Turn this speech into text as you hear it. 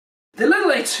The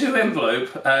little A2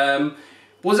 envelope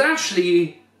was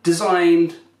actually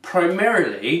designed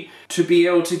primarily to be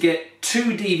able to get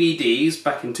 2 DVDs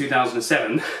back in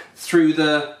 2007 through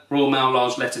the Royal Mail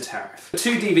large letter tariff.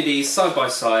 2 DVDs side by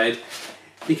side.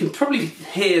 You can probably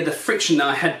hear the friction that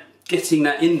I had getting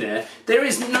that in there. There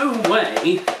is no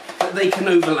way that they can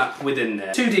overlap within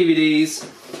there. 2 DVDs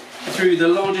through the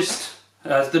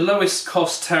lowest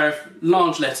cost tariff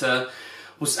large letter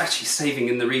was actually saving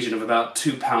in the region of about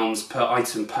 £2 per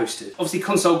item posted. Obviously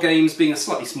console games being a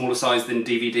slightly smaller size than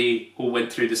DVD all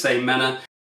went through the same manner.